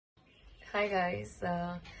Hi guys.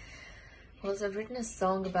 Also, I've written a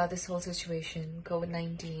song about this whole situation,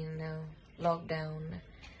 COVID-19 lockdown.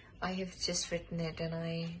 I have just written it, and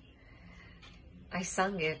I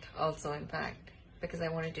sung it also, in fact, because I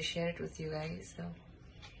wanted to share it with you guys. So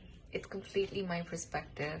it's completely my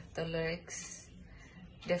perspective. The lyrics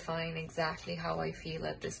define exactly how I feel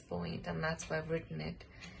at this point, and that's why I've written it.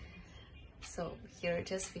 So here it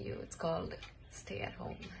is for you. It's called Stay at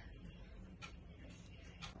Home.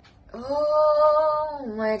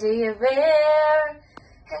 Oh, my dear bear,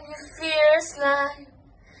 and your fierce lion,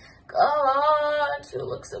 God, you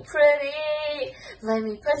look so pretty. Let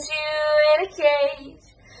me put you in a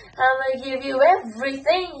cage. I'ma give you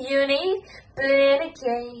everything you need, but in a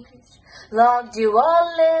cage. Locked you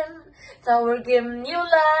all in, thought we're giving you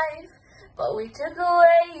life, but we took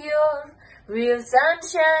away your real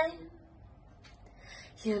sunshine.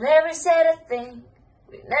 You never said a thing,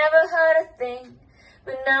 we never heard a thing.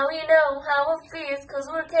 But now we know how it feels, 'cause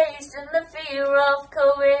we're caged in the fear of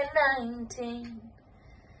COVID-19.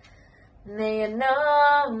 May it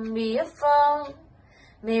not be a fall.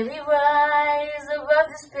 May we rise above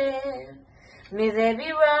despair. May there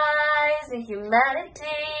be rise in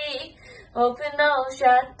humanity. Open all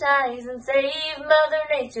shut ties and save Mother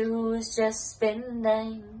Nature, who is just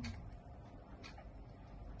spinning.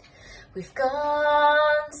 We've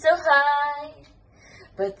gone so high,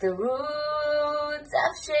 but the roots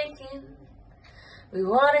have shaken. We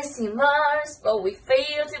want to see Mars, but we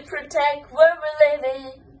fail to protect where we're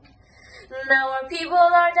living. Now our people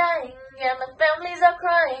are dying and the families are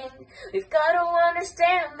crying. We've got to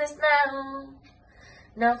understand this now.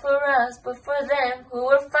 Not for us, but for them who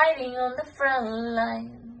are fighting on the front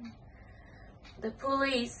line. The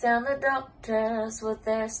police and the doctors with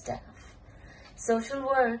their staff, social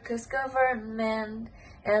workers, government,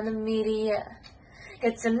 and the media.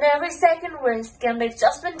 It's an every second risk, and they've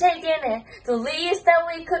just been taking it. The least that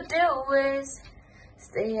we could do is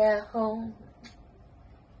stay at home.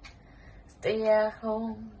 Stay at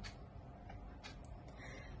home.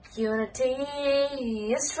 Unity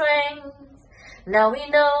is strength. Now we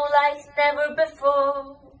know like never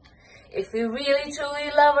before. If we really truly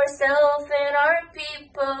love ourselves and our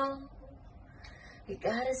people, we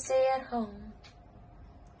gotta stay at home.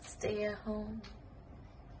 Stay at home.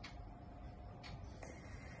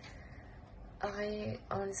 I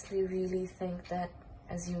honestly really think that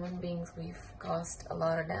as human beings we've caused a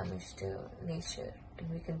lot of damage to nature,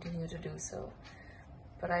 and we continue to do so.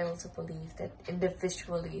 But I also believe that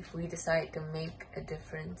individually, if we decide to make a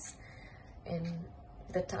difference, in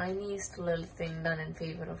the tiniest little thing done in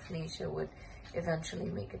favor of nature would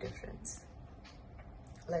eventually make a difference.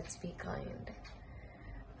 Let's be kind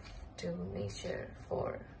to nature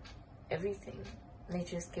for everything.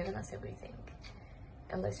 Nature's given us everything.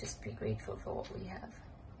 And let's just be grateful for what we have.